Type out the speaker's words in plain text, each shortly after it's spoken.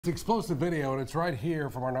It's explosive video, and it's right here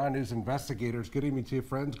from our 9 News investigators. Good evening to you,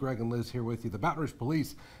 friends. Greg and Liz here with you. The Baton Rouge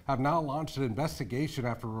Police have now launched an investigation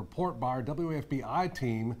after a report by our WAFB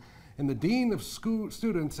team and the dean of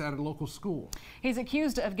students at a local school. He's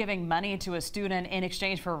accused of giving money to a student in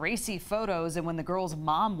exchange for racy photos, and when the girl's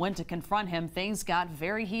mom went to confront him, things got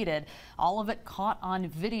very heated. All of it caught on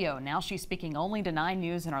video. Now she's speaking only to 9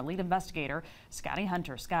 News and our lead investigator, Scotty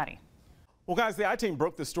Hunter. Scotty. Well, guys, the I-Team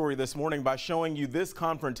broke the story this morning by showing you this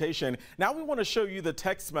confrontation. Now we want to show you the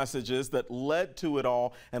text messages that led to it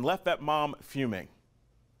all and left that mom fuming.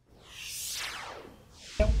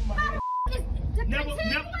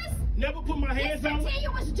 Never put my hands on.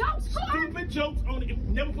 Stupid jokes on it.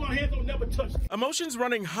 Never put my hands on, never touched. Emotions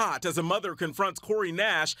running hot as a mother confronts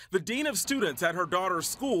Nash, the dean of students at her daughter's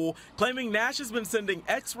school, claiming Nash has been sending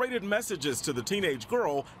X-rated messages to the teenage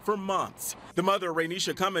girl for months. The mother,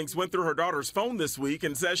 Raynesha Cummings, went through her daughter's phone this week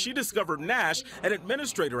and says she discovered Nash, an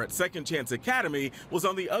administrator at Second Chance Academy, was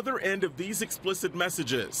on the other end of these explicit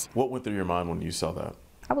messages. What went through your mind when you saw that?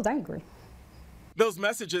 I was angry. Those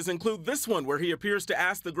messages include this one where he appears to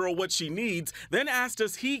ask the girl what she needs, then asks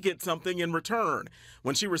does he get something in return.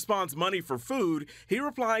 When she responds money for food, he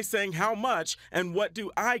replies saying how much and what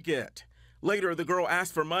do I get. Later, the girl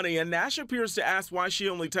asks for money and Nash appears to ask why she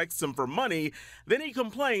only texts him for money. Then he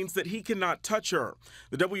complains that he cannot touch her.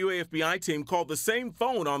 The WAFB team called the same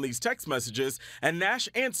phone on these text messages and Nash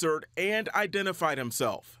answered and identified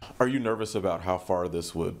himself. Are you nervous about how far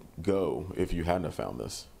this would go if you hadn't have found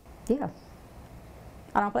this? Yeah.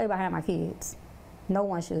 I don't play behind my kids. No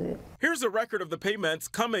one should. Here's a record of the payments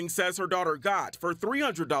Cummings says her daughter got for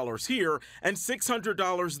 $300 here and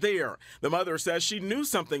 $600 there. The mother says she knew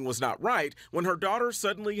something was not right when her daughter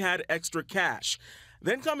suddenly had extra cash.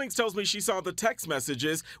 Then Cummings tells me she saw the text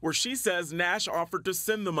messages where she says Nash offered to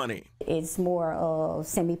send the money. It's more of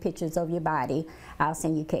send me pictures of your body, I'll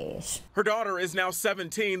send you cash. Her daughter is now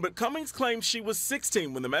 17, but Cummings claims she was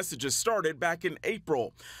 16 when the messages started back in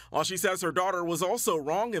April. While she says her daughter was also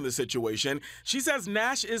wrong in the situation, she says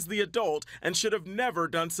Nash is the adult and should have never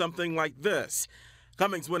done something like this.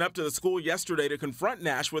 Cummings went up to the school yesterday to confront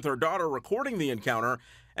Nash with her daughter recording the encounter,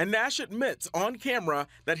 and Nash admits on camera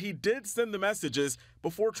that he did send the messages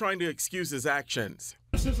before trying to excuse his actions.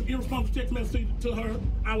 I sent some irresponsible text message to her.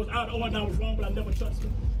 I was out of order and I was wrong, but I never touched her.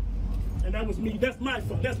 And that was me. That's my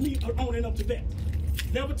fault. That's me owning up to that.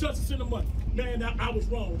 Never touched her, send the money. Man, I was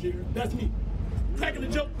wrong, Jerry. That's me. Taking the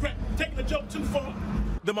joke too far.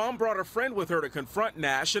 The mom brought a friend with her to confront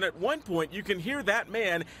Nash, and at one point you can hear that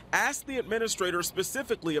man ask the administrator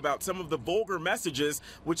specifically about some of the vulgar messages,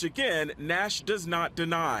 which again, Nash does not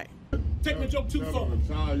deny. Taking the joke too far.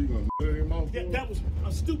 That was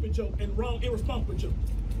a stupid joke and wrong, irresponsible joke.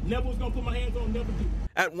 Never was gonna put my hands on, never do.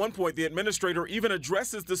 At one point, the administrator even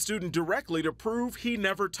addresses the student directly to prove he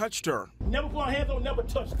never touched her. Never put my hands on, never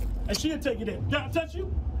touched her. And she'll take you there. Did I touch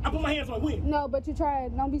you? I put my hands on when? No, but you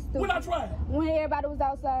tried. Don't be stupid. When I tried? When everybody was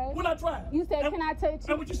outside. When I tried? You said, can I touch you?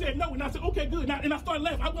 And when you said no, and I said, okay, good. And I started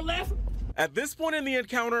laughing. I was laughing. At this point in the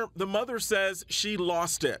encounter, the mother says she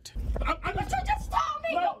lost it. But you just told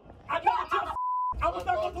me. No, I was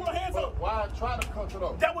not going to put my hands on. Why try to cut it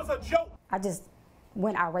off? That was a joke. I just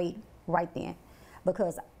went irate right then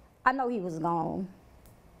because I know he was going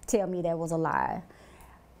to tell me that was a lie.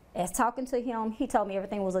 As talking to him, he told me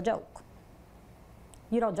everything was a joke.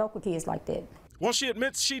 You don't joke with kids like that. While she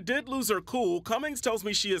admits she did lose her cool, Cummings tells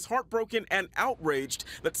me she is heartbroken and outraged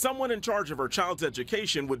that someone in charge of her child's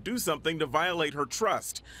education would do something to violate her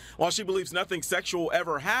trust. While she believes nothing sexual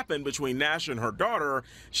ever happened between Nash and her daughter,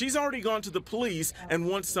 she's already gone to the police and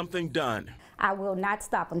wants something done. I will not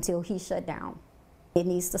stop until he shut down. It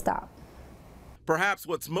needs to stop. Perhaps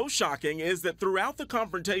what's most shocking is that throughout the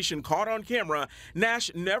confrontation caught on camera, Nash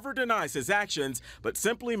never denies his actions, but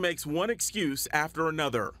simply makes one excuse after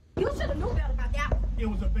another. You should have known better about that one. It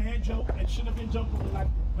was a bad joke and should have been joking,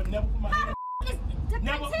 but never put my hands on.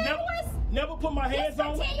 Never put my hands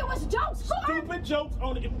on. Continuous jokes. Stupid jokes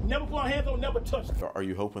on it. Never put my hands on, never touched it. Are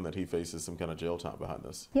you hoping that he faces some kind of jail time behind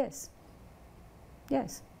this? Yes.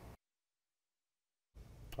 Yes.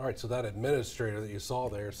 All right, so that administrator that you saw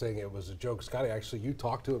there saying it was a joke, Scotty, actually, you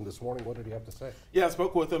talked to him this morning. What did he have to say? Yeah, I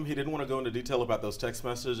spoke with him. He didn't want to go into detail about those text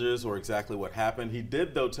messages or exactly what happened. He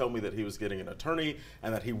did, though, tell me that he was getting an attorney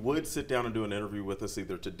and that he would sit down and do an interview with us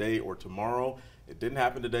either today or tomorrow. It didn't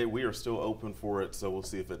happen today. We are still open for it, so we'll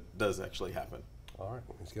see if it does actually happen. All right,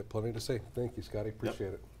 he's got plenty to say. Thank you, Scotty.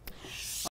 Appreciate it.